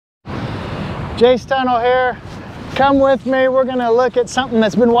Jace Tunnell here. Come with me, we're gonna look at something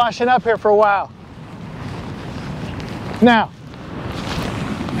that's been washing up here for a while. Now,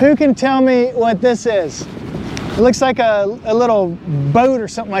 who can tell me what this is? It looks like a little boat or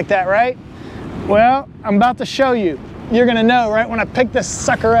something like that, right? Well, I'm about to show you. You're gonna know right when I pick this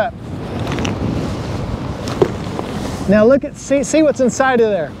sucker up. Now look at, see what's inside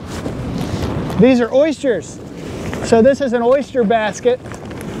of there. These are oysters. So this is an oyster basket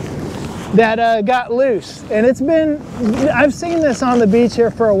that got loose, and it's been, I've seen this on the beach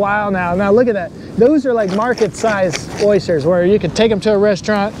here for a while now. Now look at that. Those are like market size oysters where you could take them to a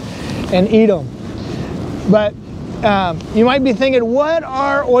restaurant and eat them. But you might be thinking, what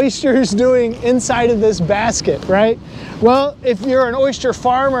are oysters doing inside of this basket, right? Well, if you're an oyster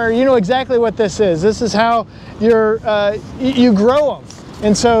farmer, you know exactly what this is. This is how you grow them.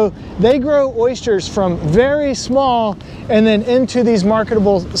 And so they grow oysters from very small and then into these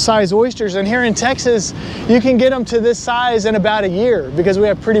marketable size oysters. And here in Texas, you can get them to this size in about a year because we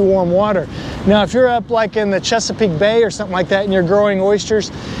have pretty warm water. Now, if you're up like in the Chesapeake Bay or something like that and you're growing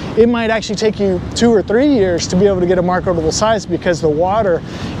oysters, it might actually take you 2 or 3 years to be able to get a marketable size because the water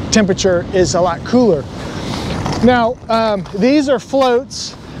temperature is a lot cooler. Now, these are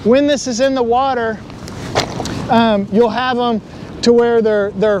floats. When this is in the water, you'll have them to where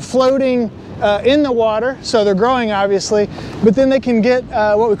they're floating in the water, so they're growing obviously, but then they can get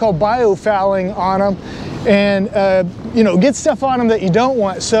what we call biofouling on them and you know, get stuff on them that you don't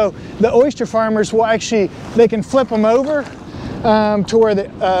want. So the oyster farmers will actually, they can flip them over to where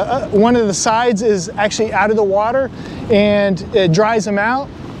one of the sides is actually out of the water, and it dries them out,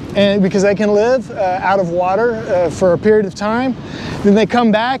 and because they can live out of water for a period of time. Then they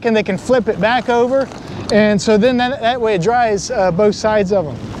come back and they can flip it back over, and so then that way it dries both sides of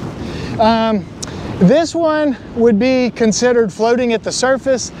them. This one would be considered floating at the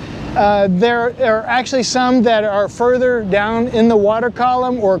surface. There are actually some that are further down in the water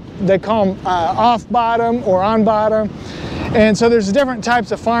column, or they call them off bottom or on bottom. And so there's different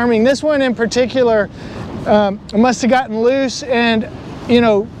types of farming. This one in particular must have gotten loose, and you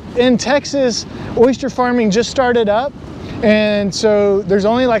know, in Texas, oyster farming just started up. And so there's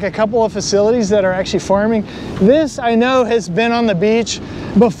only like a couple of facilities that are actually farming. This I know has been on the beach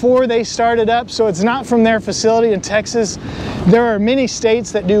before they started up, so it's not from their facility in Texas. There are many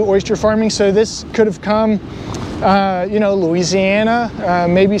states that do oyster farming, so this could have come, you know, Louisiana,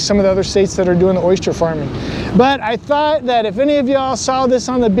 maybe some of the other states that are doing the oyster farming. But I thought that if any of y'all saw this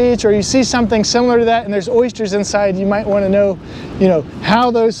on the beach, or you see something similar to that and there's oysters inside, you might want to know, you know, how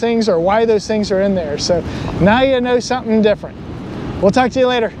those things or why those things are in there. So now you know something different. We'll talk to you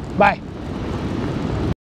later. Bye.